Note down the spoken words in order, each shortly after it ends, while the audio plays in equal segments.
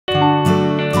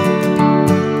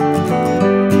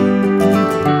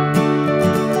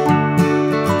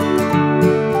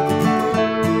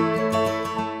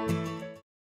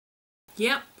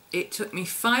It took me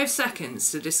 5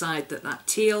 seconds to decide that that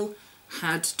teal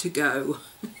had to go.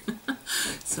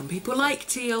 Some people like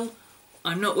teal.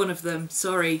 I'm not one of them,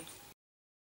 sorry.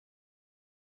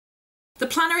 The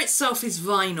planner itself is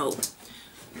vinyl,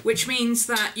 which means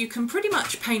that you can pretty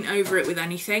much paint over it with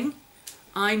anything.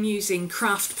 I'm using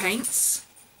craft paints.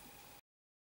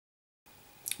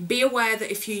 Be aware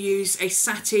that if you use a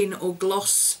satin or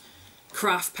gloss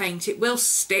craft paint, it will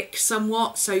stick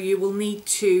somewhat, so you will need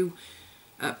to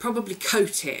probably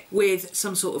coat it with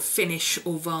some sort of finish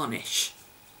or varnish.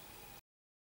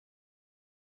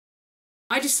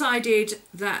 I decided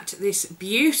that this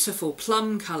beautiful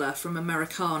plum colour from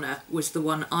Americana was the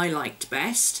one I liked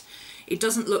best. It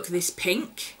doesn't look this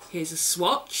pink. Here's a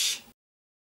swatch.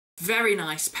 Very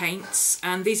nice paints,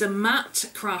 and these are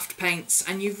matte craft paints,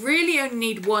 and you really only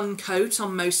need one coat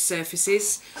on most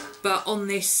surfaces, but on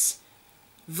this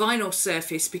vinyl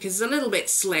surface, because it's a little bit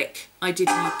slick, I did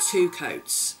need 2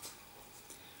 coats.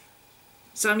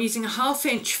 So I'm using a 1/2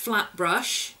 inch flat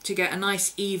brush to get a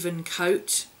nice even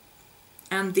coat,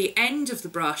 and the end of the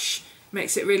brush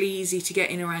makes it really easy to get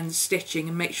in around the stitching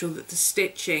and make sure that the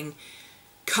stitching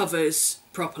covers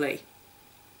properly.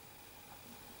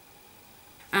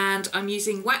 And I'm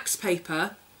using wax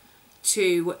paper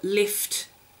to lift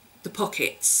the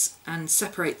pockets and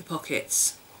separate the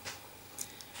pockets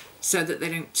so that they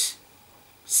don't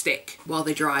stick while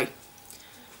they dry.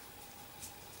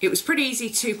 It was pretty easy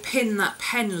to pin that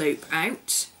pen loop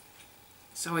out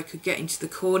so I could get into the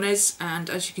corners, and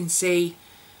as you can see,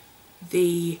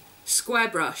 the square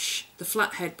brush, the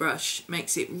flathead brush,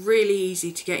 makes it really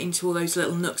easy to get into all those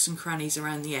little nooks and crannies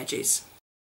around the edges.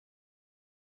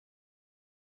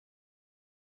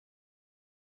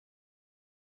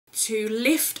 To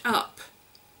lift up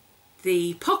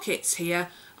the pockets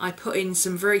here, I put in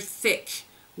some very thick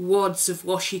wads of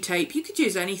washi tape. You could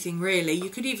use anything really. You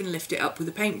could even lift it up with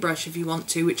a paintbrush if you want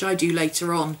to, which I do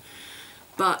later on.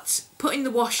 But putting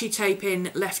the washi tape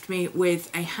in left me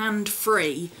with a hand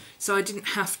free, so I didn't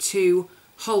have to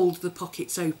hold the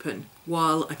pockets open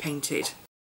while I painted.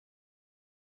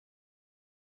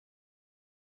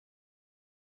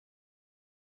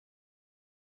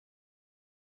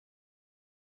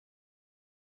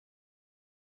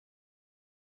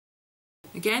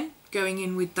 Again, going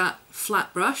in with that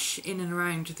flat brush in and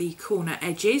around the corner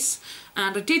edges,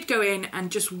 and I did go in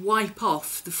and just wipe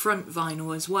off the front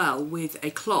vinyl as well with a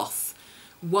cloth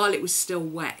while it was still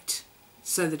wet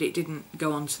so that it didn't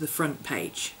go onto the front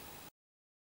page.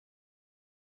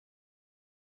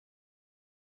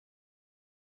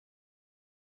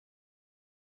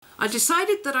 I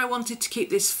decided that I wanted to keep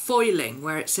this foiling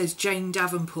where it says Jane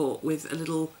Davenport with a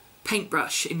little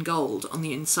paintbrush in gold on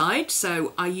the inside,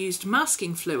 so I used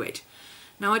masking fluid.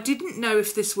 Now I didn't know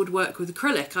if this would work with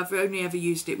acrylic. I've only ever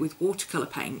used it with watercolour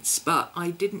paints, but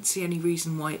I didn't see any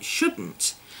reason why it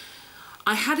shouldn't.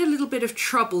 I had a little bit of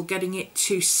trouble getting it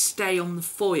to stay on the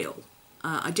foil.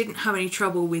 I didn't have any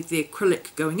trouble with the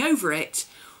acrylic going over it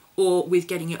or with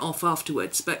getting it off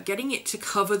afterwards, but getting it to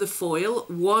cover the foil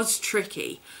was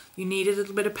tricky. You need a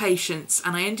little bit of patience,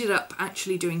 and I ended up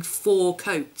actually doing 4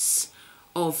 coats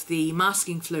of the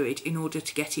masking fluid in order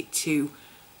to get it to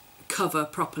cover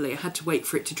properly. I had to wait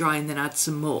for it to dry and then add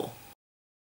some more.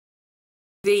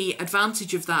 The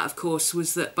advantage of that, of course,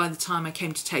 was that by the time I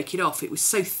came to take it off, it was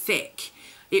so thick,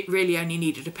 it really only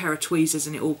needed a pair of tweezers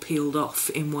and it all peeled off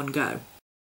in one go.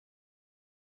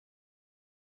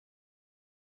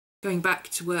 Going back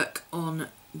to work on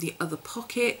the other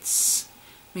pockets,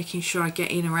 making sure I get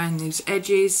in around those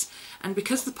edges, and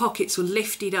because the pockets were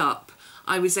lifted up,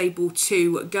 I was able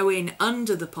to go in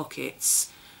under the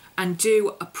pockets and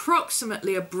do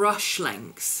approximately a brush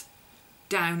length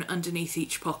down underneath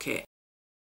each pocket.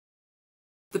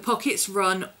 The pockets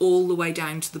run all the way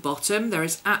down to the bottom. There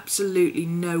is absolutely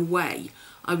no way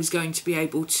I was going to be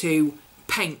able to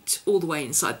paint all the way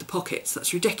inside the pockets.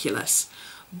 That's ridiculous.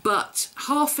 But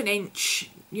 1/2 inch,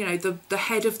 you know, the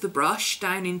head of the brush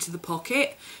down into the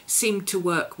pocket seemed to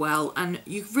work well, and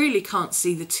you really can't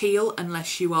see the teal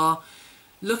unless you are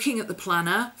looking at the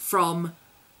planner from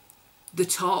the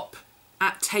top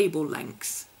at table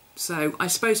length. So I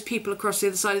suppose people across the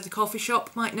other side of the coffee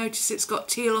shop might notice it's got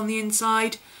teal on the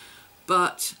inside,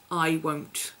 but I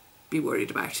won't be worried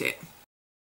about it.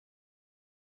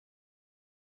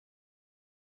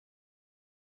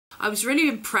 I was really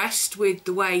impressed with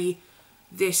the way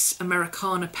this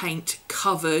Americana paint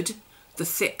covered the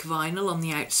thick vinyl on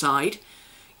the outside.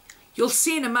 You'll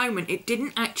see in a moment it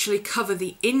didn't actually cover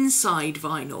the inside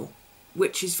vinyl,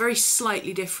 which is very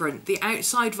slightly different. The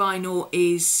outside vinyl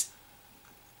is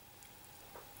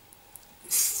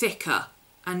thicker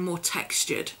and more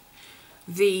textured.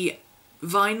 The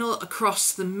vinyl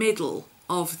across the middle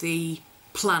of the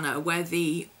planner where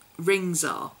the rings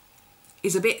are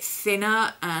is a bit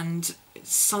thinner and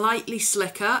slightly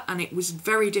slicker, and it was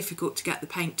very difficult to get the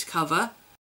paint to cover.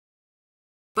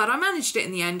 But I managed it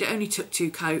in the end. It only took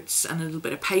 2 coats and a little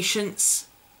bit of patience.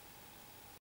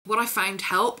 What I found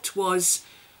helped was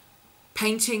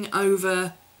painting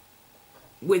over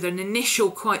with an initial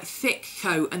quite thick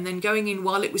coat and then going in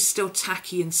while it was still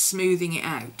tacky and smoothing it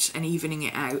out and evening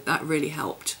it out. That really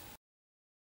helped.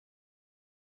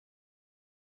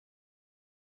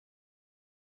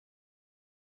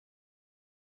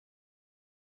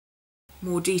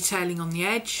 More detailing on the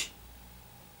edge.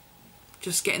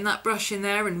 Just getting that brush in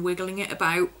there and wiggling it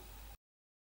about.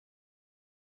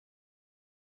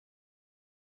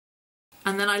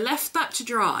 And then I left that to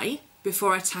dry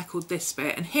before I tackled this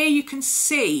bit. And here you can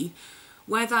see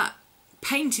where that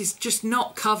paint is just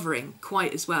not covering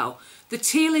quite as well. The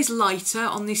teal is lighter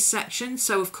on this section,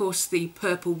 so of course the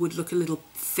purple would look a little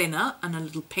thinner and a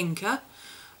little pinker,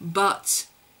 but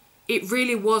it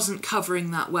really wasn't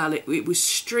covering that well. It was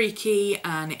streaky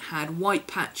and it had white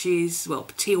patches, well,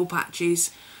 teal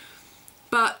patches,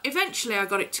 but eventually I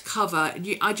got it to cover.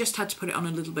 I just had to put it on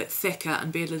a little bit thicker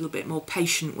and be a little bit more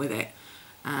patient with it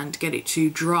and get it to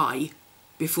dry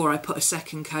before I put a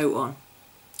second coat on.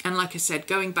 And like I said,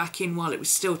 going back in while it was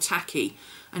still tacky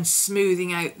and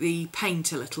smoothing out the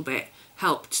paint a little bit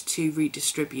helped to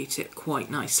redistribute it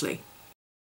quite nicely.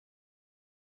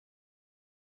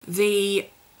 The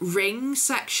ring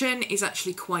section is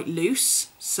actually quite loose,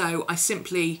 so I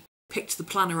simply picked the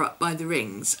planner up by the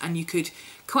rings, and you could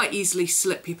quite easily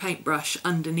slip your paintbrush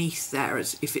underneath there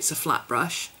as if it's a flat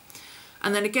brush.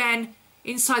 And then again,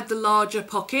 inside the larger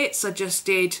pockets, I just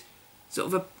did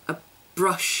sort of a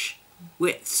brush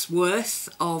width's worth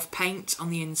of paint on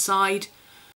the inside.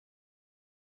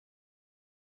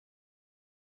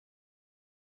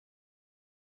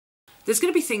 There's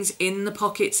going to be things in the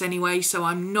pockets anyway, so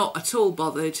I'm not at all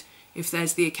bothered if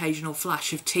there's the occasional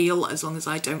flash of teal, as long as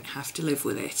I don't have to live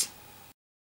with it.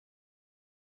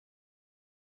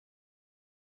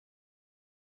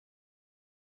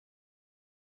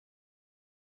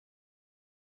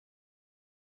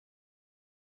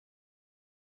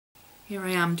 Here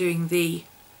I am doing the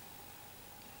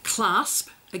clasp.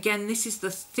 Again, this is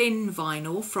the thin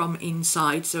vinyl from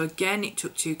inside, so again it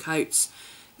took 2 coats.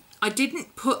 I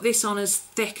didn't put this on as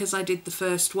thick as I did the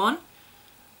first one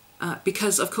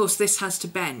because of course this has to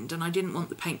bend and I didn't want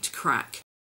the paint to crack.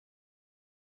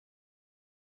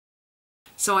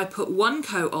 So I put 1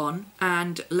 coat on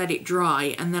and let it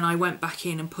dry, and then I went back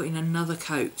in and put in another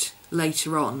coat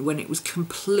later on when it was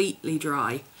completely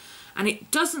dry. And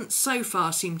it doesn't so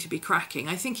far seem to be cracking.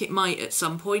 I think it might at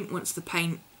some point once the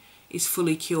paint is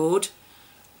fully cured,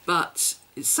 but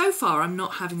so far I'm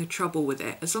not having a trouble with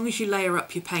it. As long as you layer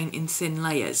up your paint in thin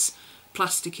layers,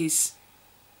 plastic is,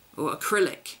 or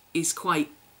acrylic is quite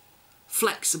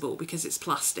flexible because it's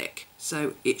plastic,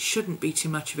 so it shouldn't be too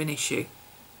much of an issue.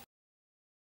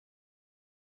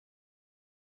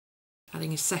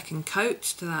 Adding a second coat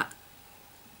to that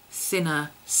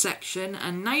thinner section,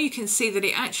 and now you can see that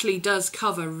it actually does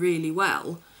cover really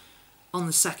well on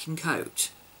the second coat.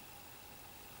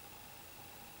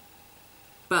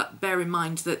 But bear in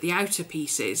mind that the outer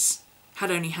pieces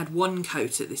had only had 1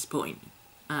 coat at this point,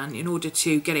 and in order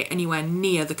to get it anywhere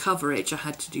near the coverage I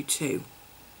had to do 2.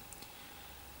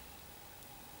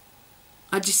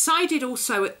 I decided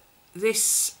also at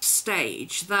this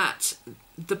stage that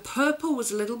the purple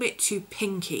was a little bit too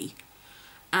pinky,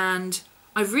 and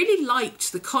I really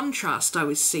liked the contrast I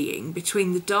was seeing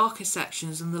between the darker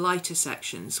sections and the lighter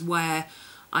sections, where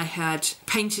I had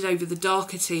painted over the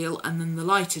darker teal and then the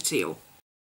lighter teal.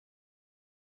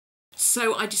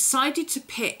 So I decided to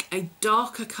pick a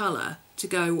darker colour to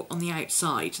go on the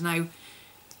outside. Now,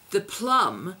 the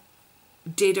plum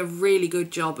did a really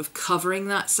good job of covering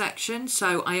that section,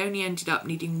 so I only ended up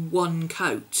needing 1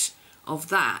 coat of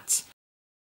that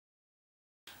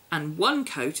and 1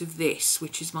 coat of this,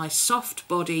 which is my soft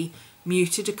body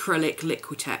muted acrylic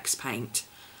Liquitex paint.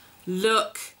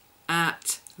 Look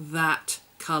at that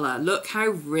colour. Look how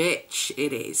rich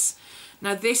it is.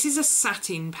 Now this is a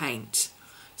satin paint,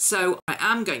 so I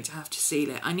am going to have to seal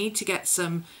it. I need to get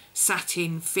some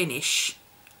satin finish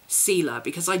sealer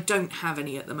because I don't have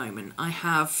any at the moment. I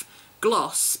have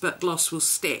gloss, but gloss will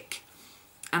stick,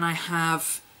 and I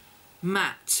have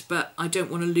matte, but I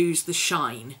don't want to lose the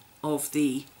shine of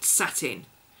the satin,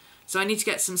 so I need to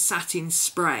get some satin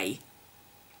spray,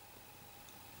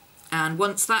 and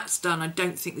once that's done I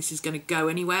don't think this is going to go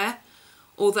anywhere.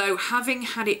 Although having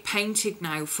had it painted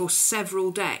now for several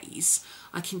days,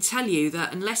 I can tell you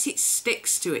that unless it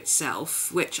sticks to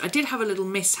itself, which I did have a little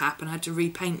mishap and had to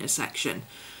repaint a section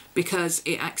because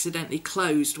it accidentally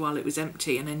closed while it was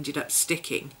empty and ended up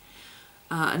sticking.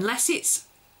 Unless it's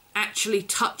actually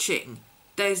touching,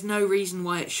 there's no reason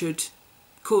why it should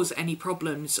cause any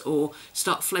problems or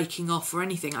start flaking off or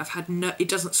anything. It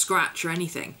doesn't scratch or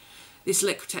anything. This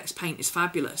Liquitex paint is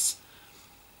fabulous.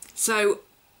 So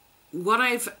what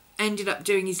I've ended up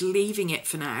doing is leaving it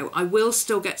for now. I will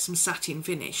still get some satin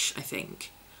finish, I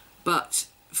think, but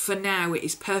for now it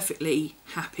is perfectly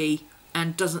happy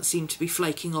and doesn't seem to be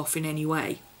flaking off in any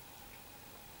way.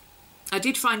 I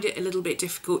did find it a little bit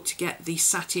difficult to get the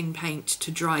satin paint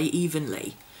to dry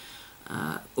evenly,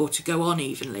 or to go on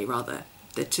evenly rather.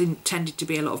 There tended to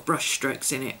be a lot of brush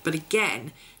strokes in it, but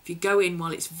again, if you go in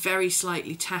while it's very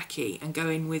slightly tacky and go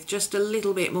in with just a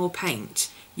little bit more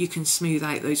paint, you can smooth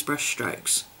out those brush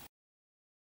strokes.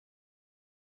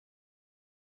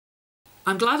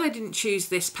 I'm glad I didn't choose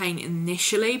this paint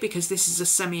initially because this is a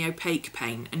semi-opaque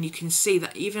paint, and you can see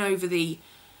that even over the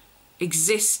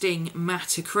existing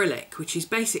matte acrylic, which is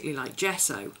basically like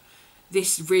gesso,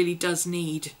 this really does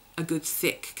need a good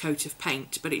thick coat of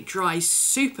paint, but it dries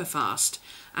super fast,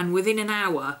 and within an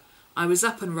hour I was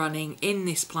up and running in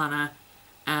this planner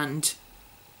and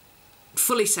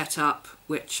fully set up,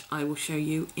 which I will show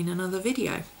you in another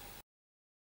video.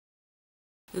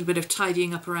 A little bit of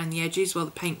tidying up around the edges while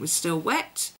the paint was still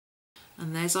wet,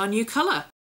 and there's our new colour.